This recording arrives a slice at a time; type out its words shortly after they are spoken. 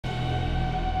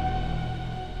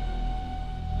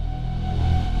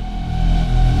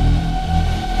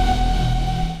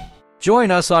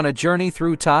Join us on a journey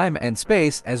through time and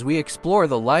space as we explore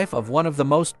the life of one of the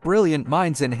most brilliant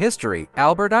minds in history,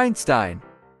 Albert Einstein.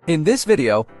 In this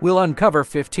video, we'll uncover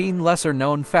 15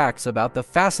 lesser-known facts about the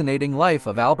fascinating life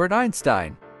of Albert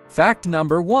Einstein. Fact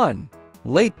number 1.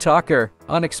 Late talker.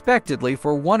 Unexpectedly,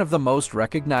 for one of the most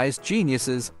recognized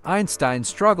geniuses, Einstein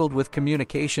struggled with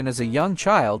communication as a young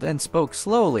child and spoke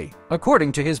slowly.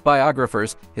 According to his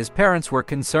biographers, his parents were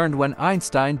concerned when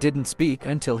Einstein didn't speak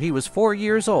until he was 4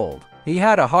 years old. He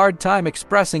had a hard time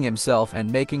expressing himself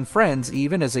and making friends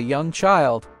even as a young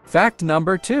child. Fact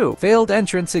number 2. Failed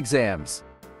entrance exams.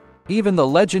 Even the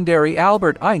legendary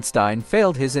Albert Einstein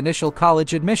failed his initial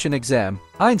college admission exam.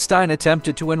 Einstein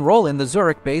attempted to enroll in the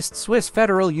Zurich-based Swiss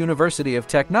Federal University of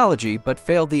Technology but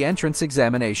failed the entrance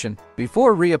examination.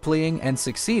 Before reapplying and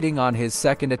succeeding on his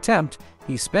second attempt,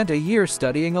 he spent a year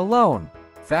studying alone.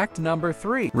 Fact number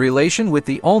 3. Relation with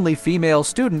the only female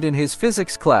student in his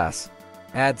physics class.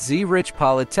 At Zurich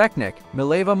Polytechnic,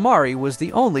 Mileva Mari was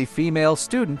the only female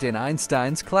student in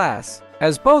Einstein's class.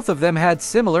 As both of them had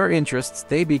similar interests,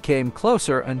 they became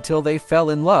closer until they fell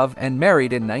in love and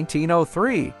married in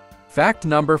 1903. Fact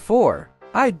number 4.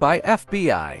 Eyed by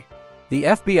FBI. The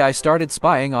FBI started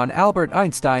spying on Albert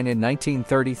Einstein in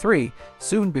 1933,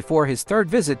 soon before his third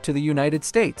visit to the United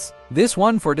States. This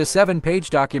 147-page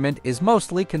document is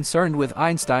mostly concerned with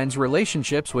Einstein's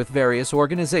relationships with various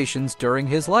organizations during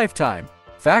his lifetime.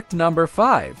 Fact number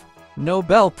 5.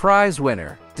 Nobel Prize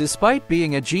winner. Despite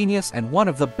being a genius and one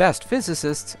of the best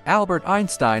physicists, Albert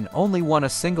Einstein only won a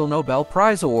single Nobel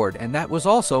Prize award, and that was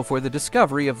also for the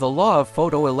discovery of the law of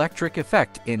photoelectric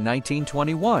effect in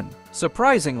 1921.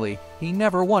 Surprisingly, he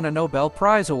never won a Nobel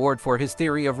Prize award for his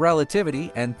theory of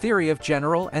relativity and theory of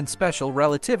general and special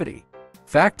relativity.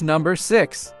 Fact number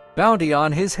 6. Bounty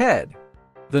on his head.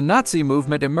 The Nazi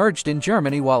movement emerged in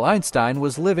Germany while Einstein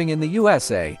was living in the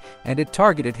USA, and it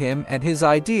targeted him and his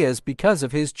ideas because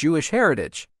of his Jewish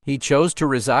heritage. He chose to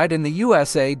reside in the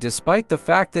USA despite the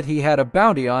fact that he had a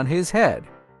bounty on his head.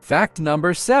 Fact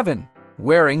number 7.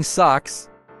 Wearing socks.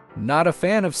 Not a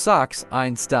fan of socks,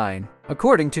 Einstein.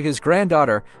 According to his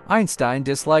granddaughter, Einstein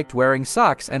disliked wearing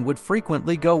socks and would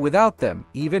frequently go without them,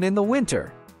 even in the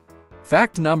winter.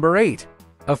 Fact number 8.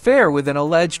 Affair with an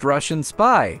alleged Russian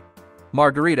spy.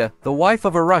 Margarita, the wife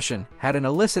of a Russian, had an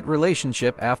illicit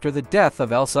relationship after the death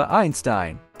of Elsa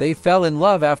Einstein. They fell in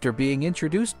love after being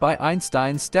introduced by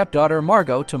Einstein's stepdaughter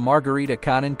Margot to Margarita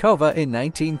Konenkova in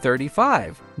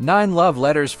 1935. 9 love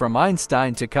letters from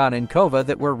Einstein to Konenkova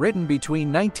that were written between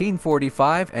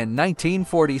 1945 and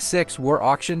 1946 were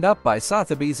auctioned up by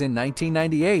Sotheby's in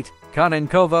 1998.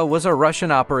 Konenkova was a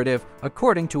Russian operative,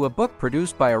 according to a book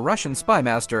produced by a Russian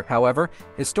spymaster. However,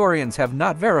 historians have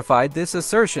not verified this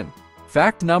assertion.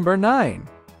 Fact number 9.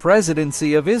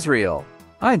 Presidency of Israel.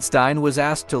 Einstein was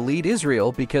asked to lead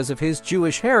Israel because of his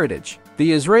Jewish heritage.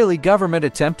 The Israeli government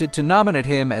attempted to nominate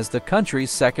him as the country's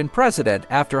second president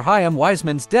after Chaim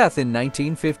Weizmann's death in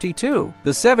 1952.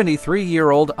 The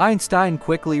 73-year-old Einstein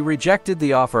quickly rejected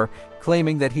the offer,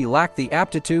 claiming that he lacked the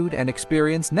aptitude and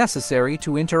experience necessary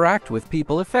to interact with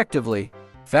people effectively.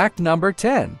 Fact number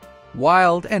 10.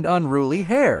 Wild and unruly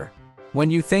hair. When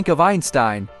you think of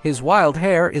Einstein, his wild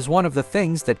hair is one of the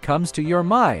things that comes to your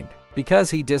mind.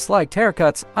 Because he disliked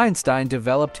haircuts, Einstein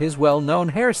developed his well-known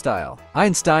hairstyle.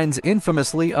 Einstein's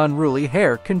infamously unruly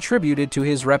hair contributed to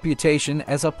his reputation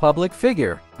as a public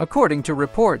figure. According to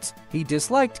reports, he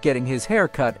disliked getting his hair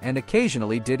cut and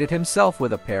occasionally did it himself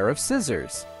with a pair of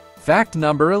scissors. Fact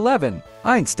number 11.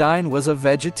 Einstein was a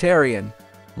vegetarian.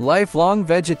 Lifelong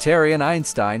vegetarian,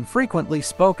 Einstein frequently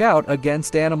spoke out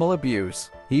against animal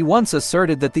abuse. He once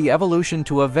asserted that the evolution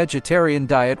to a vegetarian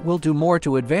diet will do more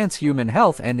to advance human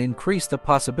health and increase the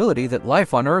possibility that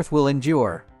life on Earth will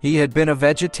endure. He had been a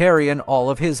vegetarian all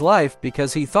of his life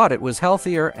because he thought it was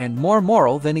healthier and more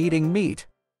moral than eating meat.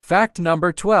 Fact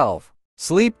number 12.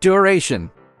 Sleep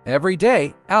duration. Every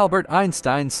day, Albert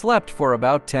Einstein slept for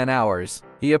about 10 hours.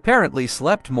 He apparently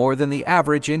slept more than the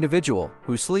average individual,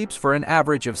 who sleeps for an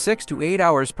average of 6 to 8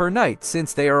 hours per night,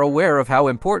 since they are aware of how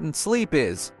important sleep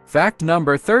is. Fact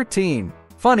number 13.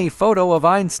 Funny photo of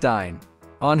Einstein.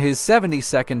 On his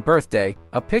 72nd birthday,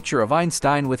 a picture of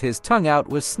Einstein with his tongue out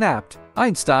was snapped.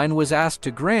 Einstein was asked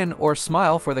to grin or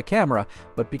smile for the camera,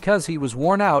 but because he was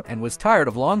worn out and was tired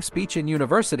of long speech in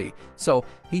university, so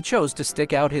he chose to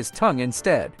stick out his tongue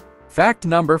instead. Fact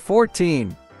number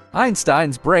 14.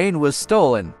 Einstein's brain was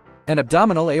stolen. An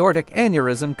abdominal aortic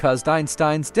aneurysm caused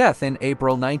Einstein's death in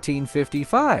April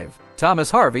 1955.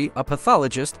 Thomas Harvey, a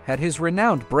pathologist, had his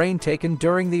renowned brain taken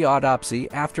during the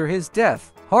autopsy after his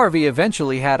death. Harvey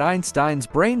eventually had Einstein's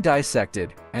brain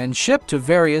dissected and shipped to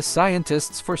various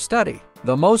scientists for study.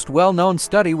 The most well-known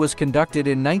study was conducted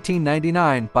in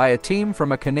 1999 by a team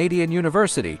from a Canadian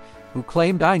university who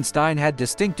claimed Einstein had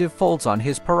distinctive folds on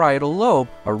his parietal lobe,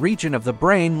 a region of the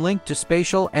brain linked to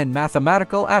spatial and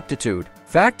mathematical aptitude.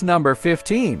 Fact number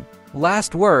 15.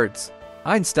 Last words.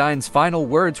 Einstein's final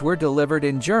words were delivered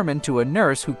in German to a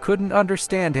nurse who couldn't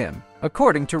understand him.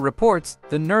 According to reports,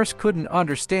 the nurse couldn't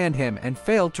understand him and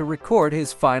failed to record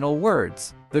his final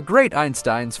words. The great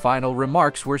Einstein's final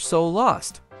remarks were so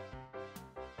lost